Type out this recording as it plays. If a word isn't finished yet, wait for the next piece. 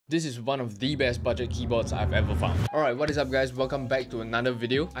This is one of the best budget keyboards I've ever found. Alright, what is up guys? Welcome back to another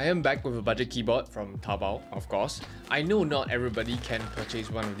video. I am back with a budget keyboard from Taobao, of course. I know not everybody can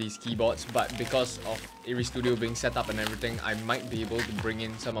purchase one of these keyboards, but because of Aries Studio being set up and everything, I might be able to bring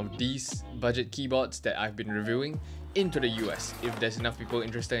in some of these budget keyboards that I've been reviewing into the US. If there's enough people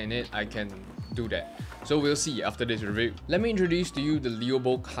interested in it, I can do that. So we'll see after this review. Let me introduce to you the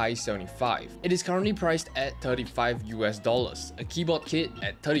Leobook Hi 75. It is currently priced at $35 US, a keyboard kit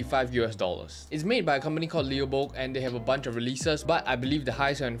at $35 US. It's made by a company called Leobook and they have a bunch of releases, but I believe the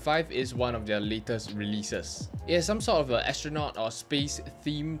Hi 75 is one of their latest releases. It has some sort of an astronaut or space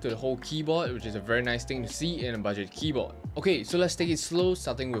theme to the whole keyboard, which is a very nice thing to see in a budget keyboard. Okay, so let's take it slow,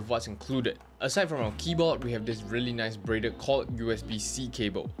 starting with what's included. Aside from our keyboard, we have this really nice braided cord USB-C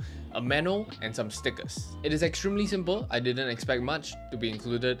cable, a manual, and some stickers. It is extremely simple. I didn't expect much to be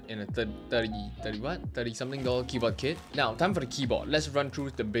included in a $30 something keyboard kit. Now, time for the keyboard. Let's run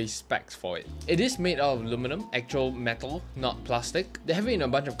through the base specs for it. It is made out of aluminum, actual metal, not plastic. They have it in a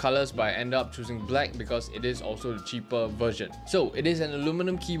bunch of colors, but I ended up choosing black because it is also the cheaper version. So, it is an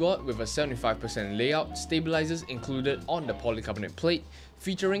aluminum keyboard with a 75% layout, stabilizers included on the polycarbonate plate,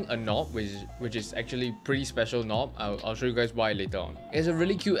 featuring a knob which is actually pretty special knob. I'll show you guys why later on. It's a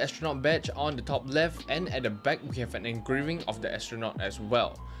really cute astronaut badge on the top left, and at the back we have an engraving of the astronaut as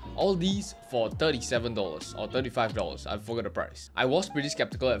well. All these for $37 or $35, I forgot the price. I was pretty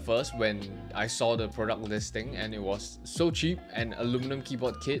skeptical at first when I saw the product listing and it was so cheap, and aluminum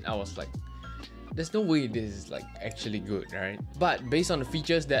keyboard kit. I was like, there's no way this is like actually good, right? But based on the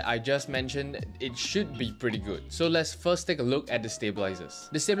features that I just mentioned, it should be pretty good. So let's first take a look at the stabilizers.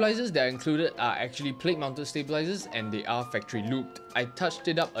 The stabilizers that are included are actually plate mounted stabilizers and they are factory looped. I touched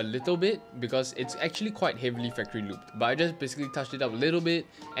it up a little bit because it's actually quite heavily factory looped, but I just basically touched it up a little bit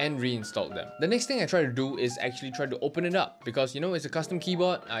and reinstalled them. The next thing I try to do is actually try to open it up because, you know, it's a custom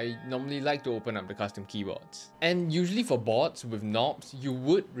keyboard. I normally like to open up the custom keyboards. And usually for boards with knobs, you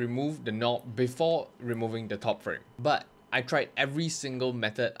would remove the knob before removing the top frame. But I tried every single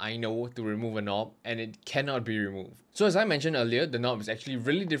method I know to remove a knob and it cannot be removed. So as I mentioned earlier, the knob is actually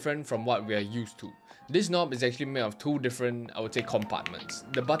really different from what we are used to. This knob is actually made of two different, I would say, compartments.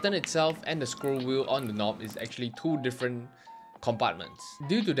 The button itself and the scroll wheel on the knob is actually two different compartments.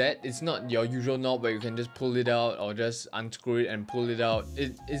 Due to that, it's not your usual knob where you can just pull it out or just unscrew it and pull it out.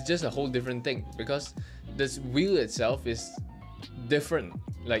 It's just a whole different thing because this wheel itself is different.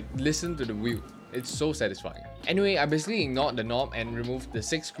 Like, listen to the wheel. It's so satisfying. Anyway, I basically ignored the knob and removed the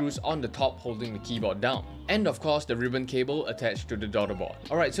 6 screws on the top holding the keyboard down. And of course, the ribbon cable attached to the daughter board.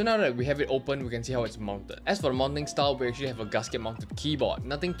 Alright, so now that we have it open, we can see how it's mounted. As for the mounting style, we actually have a gasket mounted keyboard.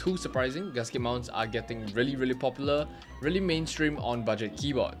 Nothing too surprising, gasket mounts are getting really popular, really mainstream on budget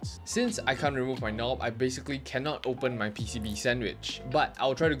keyboards. Since I can't remove my knob, I basically cannot open my PCB sandwich. But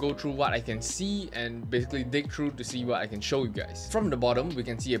I'll try to go through what I can see and basically dig through to see what I can show you guys. From the bottom, we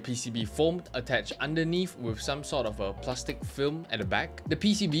can see a PCB foamed attached underneath with some sort of a plastic film at the back. The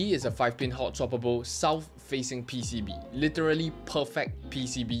PCB is a 5-pin hot swappable south-facing PCB, literally perfect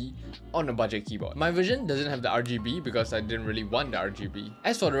PCB on a budget keyboard. My version doesn't have the RGB because I didn't really want the RGB.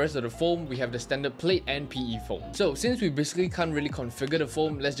 As for the rest of the foam, we have the standard plate and PE foam. So since we basically can't really configure the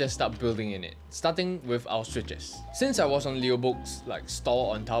foam, let's just start building in it, starting with our switches. Since I was on Leobook's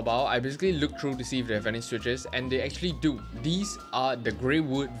store on Taobao, I basically looked through to see if they have any switches, and they actually do. These are the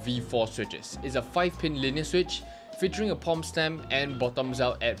Greywood V4 switches. It's a 5-pin linear switch featuring a palm stem and bottoms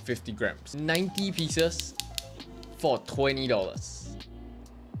out at 50 grams. 90 pieces for $20.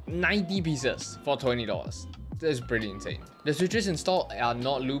 90 pieces for $20. That's pretty insane. The switches installed are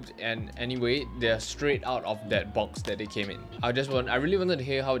not looped in any way. They're straight out of that box that they came in. I really wanted to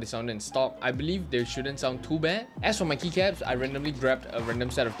hear how they sound in stock. I believe they shouldn't sound too bad. As for my keycaps, I randomly grabbed a random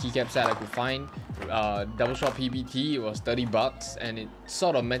set of keycaps that I could find. Double shot PBT, it was $30 and it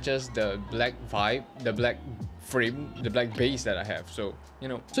sort of matches the black vibe, the black frame, the black base that I have, so you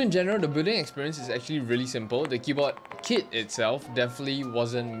know. So in general, the building experience is actually really simple. The keyboard kit itself definitely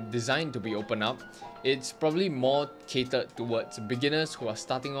wasn't designed to be open up. It's probably more catered towards beginners who are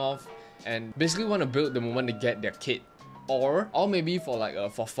starting off and basically want to build the moment they get their kit, or maybe for like a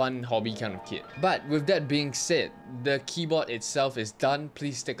for fun hobby kind of kit. But with that being said, the keyboard itself is done.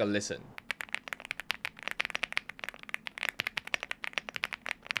 Please take a listen.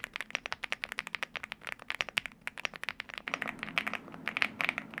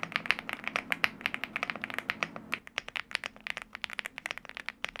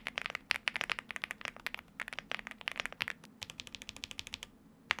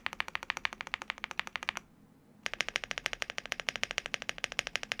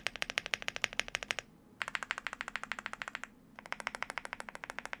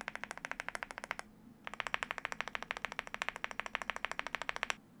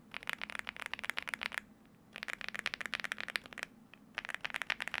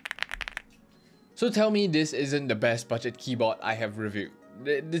 So tell me this isn't the best budget keyboard I have reviewed.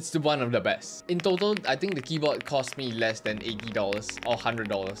 It's the one of the best. In total, I think the keyboard cost me less than $80 or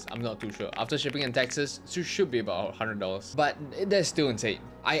 $100. I'm not too sure. After shipping and taxes, it should be about $100. But that's still insane.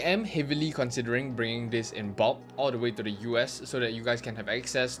 I am heavily considering bringing this in bulk all the way to the US so that you guys can have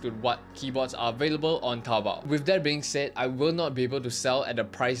access to what keyboards are available on Taobao. With that being said, I will not be able to sell at the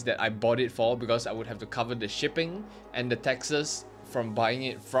price that I bought it for because I would have to cover the shipping and the taxes from buying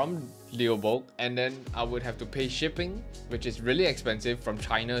it from Leobold, and then I would have to pay shipping, which is really expensive, from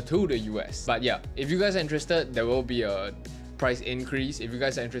China to the US. But yeah, if you guys are interested, there will be a price increase. If you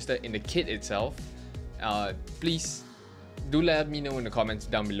guys are interested in the kit itself, please do let me know in the comments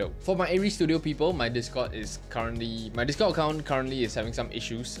down below. For my Aries Studio people, my Discord account currently is having some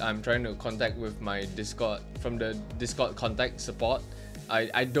issues. I'm trying to contact with my Discord from the Discord contact support.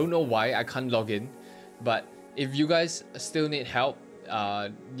 I don't know why I can't log in, but if you guys still need help,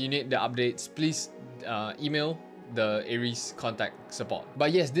 you need the updates, please email the Aries contact support.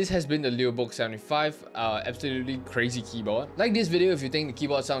 But yes, this has been the Leobold 75, absolutely crazy keyboard. Like this video if you think the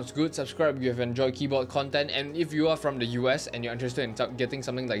keyboard sounds good, subscribe if you have enjoyed keyboard content, and if you are from the US and you're interested in getting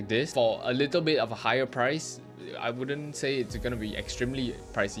something like this for a little bit of a higher price, I wouldn't say it's gonna be extremely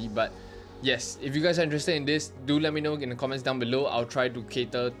pricey, but yes, if you guys are interested in this, do let me know in the comments down below. I'll try to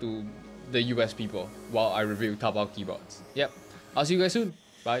cater to the US people while I review Taobao keyboards. Yep, I'll see you guys soon.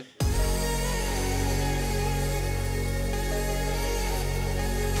 Bye.